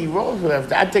David Lee Roth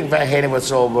left, I think Van Halen was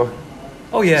sober.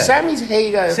 Oh yeah, Sammy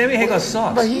Hagar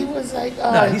sucks. But he was like,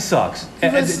 no, he sucks. He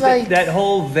was like that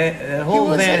whole Van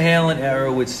Halen era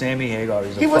with Sammy Hagar.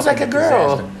 He was like a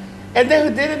girl. Disaster. And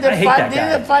then didn't they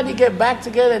finally get back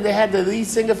together and they had the lead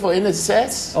singer for In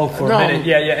Excess? Oh, for a minute.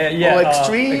 Yeah. Or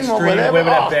Extreme or whatever.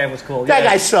 That band was called. That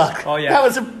guy sucked. Oh, yeah. That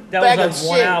was a bag of shit.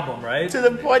 One album, right? To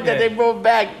the point that they brought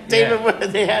back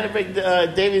David. They had to bring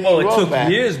David Lee Roth back. Well, it took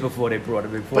years before they brought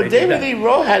it. But David Lee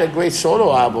Roth had a great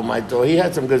solo album, I thought. He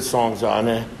had some good songs on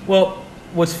there. Well,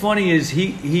 what's funny is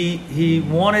he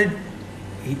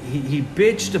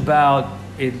bitched about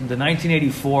the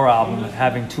 1984 album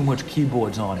having too much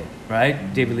keyboards on it,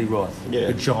 right? David Lee Roth,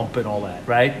 the Jump and all that,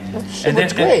 right? And then,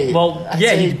 great. He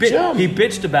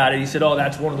bitched about it. He said, "Oh,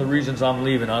 that's one of the reasons I'm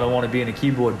leaving. I don't want to be in a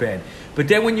keyboard band." But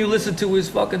then when you listen to his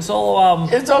fucking solo album,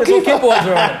 there's no keyboards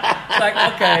are on it. It's like,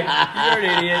 okay, you're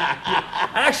an idiot.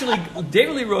 Actually,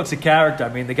 David Lee Roth's a character. I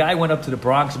mean, the guy went up to the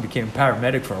Bronx and became a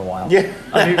paramedic for a while. Yeah.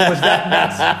 I mean, was that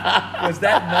nuts? Was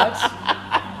that nuts?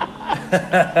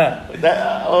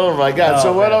 Oh my God!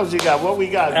 So what else you got? What we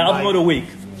got? Album of the week.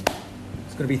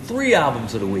 It's going to be 3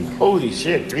 albums of the week. Holy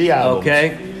shit! 3 albums.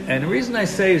 Okay, and the reason I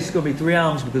say it's going to be 3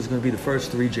 albums because it's going to be the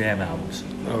first 3 Jam albums.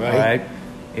 All right.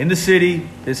 In the City,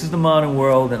 This Is the Modern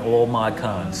World, and All Mod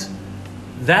Cons.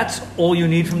 That's all you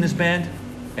need from this band.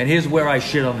 And here's where I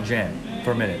shit on the Jam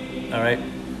for a minute. All right.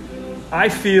 I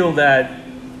feel that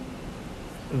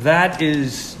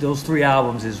those 3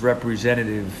 albums is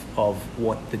representative of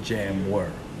what the Jam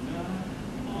were.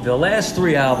 The last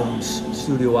 3 albums,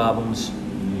 studio albums,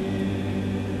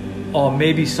 or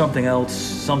maybe something else,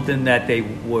 something that they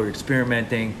were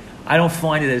experimenting. I don't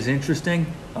find it as interesting.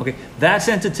 Okay, That's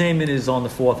Entertainment is on the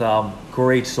 4th album.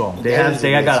 Great song. They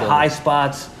got high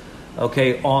spots.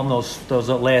 Okay, on those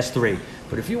last 3.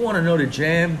 But if you want to know the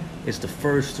Jam, it's the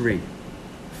first 3.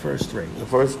 The first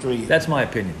 3. That's my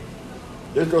opinion.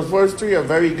 Those first 3 are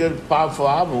very good, powerful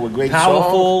album with great songs.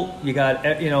 Powerful. You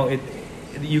got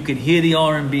you could hear the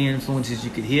R&B influences.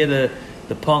 You could hear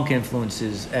the punk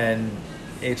influences, and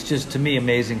it's just, to me,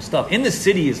 amazing stuff. In the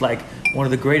City is like one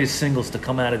of the greatest singles to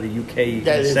come out of the UK in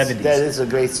the 70s. That is a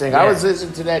great single. Yeah. I was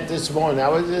listening to that this morning. I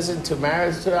was listening to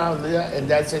Marriage to and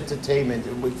That's Entertainment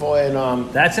before, and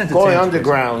That's Entertainment. Going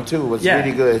Underground too was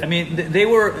really good. I mean, they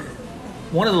were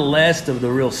one of the last of the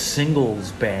real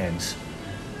singles bands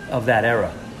of that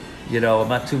era.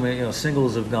 not too many.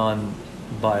 Singles have gone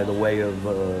by the way of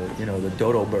the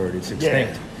dodo bird. It's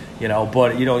extinct.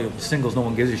 But singles no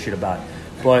one gives a shit about.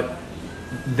 But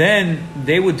then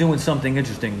they were doing something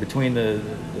interesting between the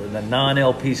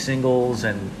non-LP singles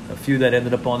and a few that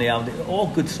ended up on the album. They're all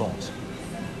good songs.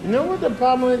 You know what the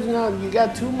problem is now? You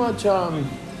got too much.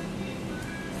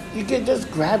 You can just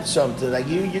grab something. Like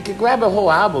you could grab a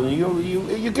whole album.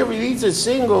 You can release a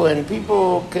single and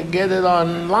people can get it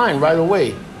online right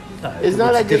away. It's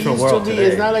not like it used to be. Today.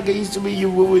 It's not like it used to be. You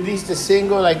would release the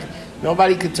single like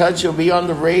nobody could touch it. It'll be on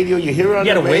the radio. You hear it on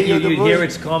the radio. You hear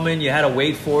it's coming. You had to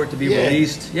wait for it to be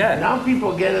released. Yeah. Now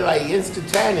people get it like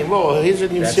instantaneous. Whoa, here's a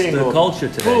new single. That's the culture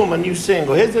today. Boom, a new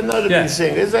single. Here's another new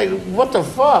single. It's like, what the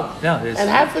fuck? Yeah, and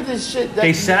half of this shit.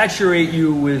 They saturate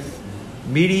you with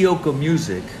mediocre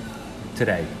music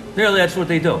today. Really, that's what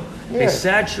they do. Yeah. They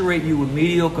saturate you with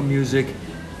mediocre music,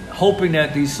 hoping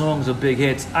that these songs are big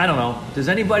hits. I don't know.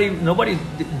 Nobody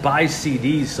buys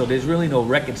CDs, so there's really no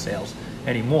record sales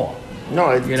anymore. No,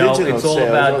 it's digital it's all sales,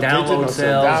 about download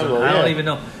sales. I don't even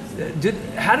know.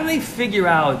 How do they figure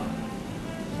out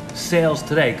sales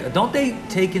today? Don't they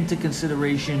take into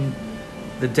consideration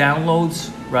the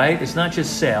downloads, right? It's not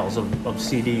just sales of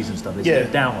CDs and stuff. It's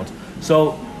the downloads.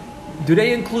 So do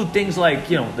they include things like,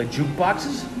 the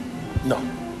jukeboxes? No.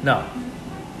 I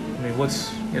mean,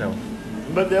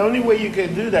 But the only way you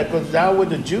can do that, because now with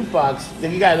the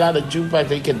jukebox, you got a lot of jukebox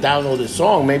that you can download a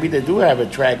song. Maybe they do have a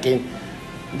tracking.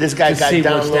 This guy got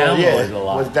downloaded a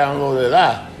lot. Was downloaded a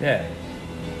lot. Yeah.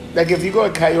 Like if you go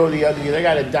to Coyote the other day, they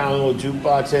got a download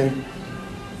jukebox, and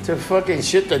to fucking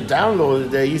shit the download,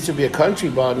 there used to be a country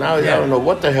bar. Now I don't know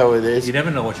what the hell it is. You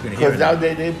never know what you're going to hear. Because now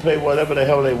they play whatever the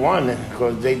hell they want.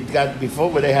 Because they got before,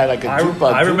 where they had like a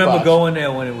jukebox. I remember going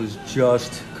there when it was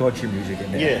just country music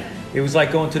in there. Yeah. It was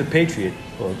like going to the Patriot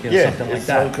or something like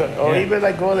that. Or even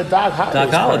like going to Doc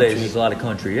Hollidays. Doc Hollidays is a lot of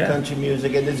country, country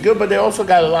music, and it's good, but they also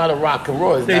got a lot of rock and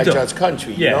roll. It's not just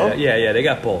country, you know? Yeah, they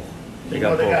got both. They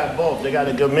got both. They got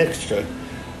a good mixture.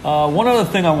 One other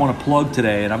thing I want to plug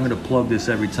today, and I'm going to plug this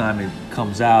every time it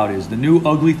comes out, is the new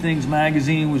Ugly Things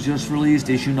magazine was just released,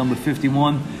 issue number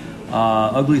 51.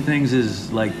 Ugly Things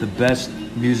is like the best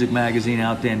music magazine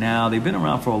out there now. They've been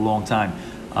around for a long time.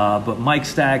 But Mike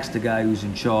Stacks, the guy who's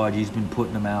in charge, he's been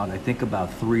putting them out, I think,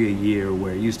 about 3 a year,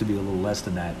 where it used to be a little less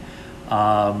than that.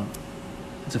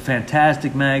 It's a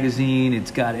fantastic magazine.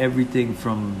 It's got everything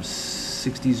from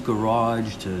 60s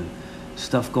garage to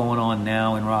stuff going on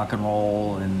now in rock and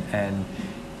roll and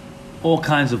all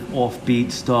kinds of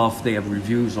offbeat stuff. They have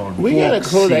reviews on We got to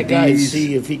call that guy and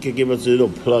see if he could give us a little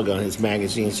plug on his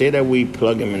magazine. Say that we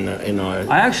plug him in our...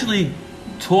 I actually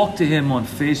talked to him on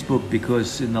Facebook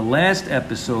because in the last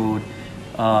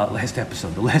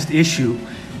issue,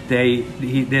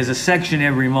 there's a section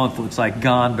every month where it's like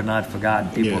gone but not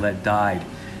forgotten, people that died,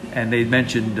 and they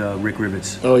mentioned Rick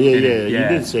Rivets. Oh you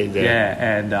did say that.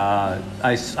 Yeah, and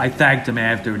I thanked him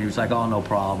after, and he was like, "Oh, no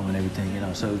problem," and everything,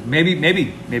 So maybe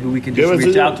we can just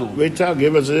reach out to him.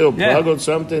 Give us a little plug or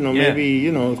something, or maybe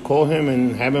call him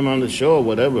and have him on the show or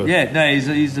whatever. Yeah, no,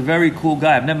 he's a very cool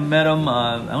guy. I've never met him.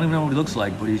 I don't even know what he looks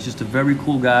like, but he's just a very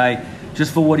cool guy,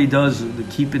 just for what he does,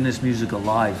 keeping this music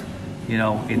alive.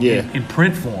 In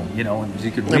print form, and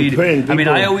you could read it. I mean,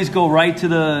 I always go right to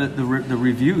the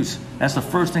reviews. That's the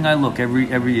first thing I look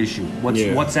every issue.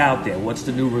 What's out there? What's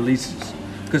the new releases?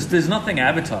 Because there's nothing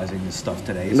advertising this stuff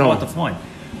today. It's hard to find.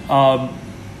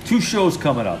 2 shows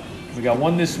coming up. We got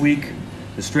one this week.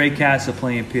 The Stray Cats are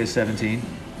playing Pier 17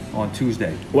 on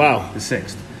Tuesday. Wow. The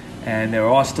 6th. And there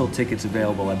are still tickets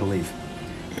available, I believe.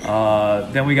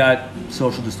 Then we got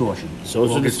Social Distortion.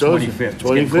 August 25th. It's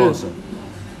getting closer.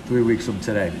 3 weeks from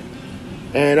today.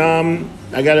 And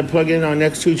I got to plug in our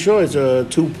next 2 shows. A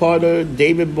 2-parter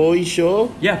David Bowie show.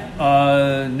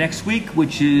 Yeah. Next week,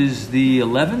 which is the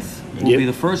 11th, will be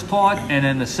the first part. And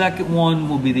then the second one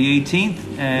will be the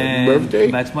 18th. And birthday?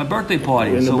 That's my birthday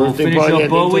party. So we'll finish up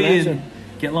Bowie and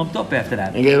get lumped up after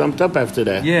that.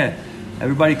 Yeah.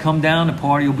 Everybody come down. The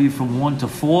party will be from 1 to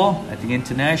 4 at the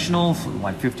International for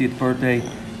my 50th birthday.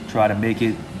 Try to make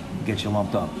it, get you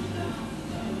lumped up.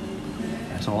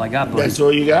 That's all I got, buddy. That's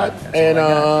all you got?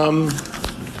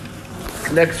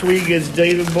 Next week is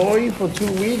David Bowie for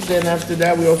 2 weeks. And after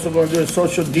that, we're also going to do a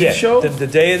Social D show. The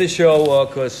day of the show,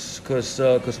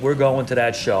 because we're going to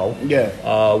that show. Yeah.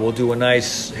 We'll do a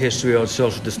nice history of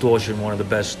Social Distortion, one of the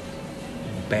best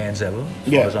bands ever,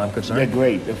 as far as I'm concerned. They're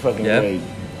great. They're fucking great.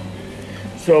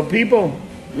 So, people,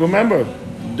 remember,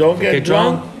 don't get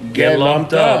drunk, get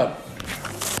lumped up.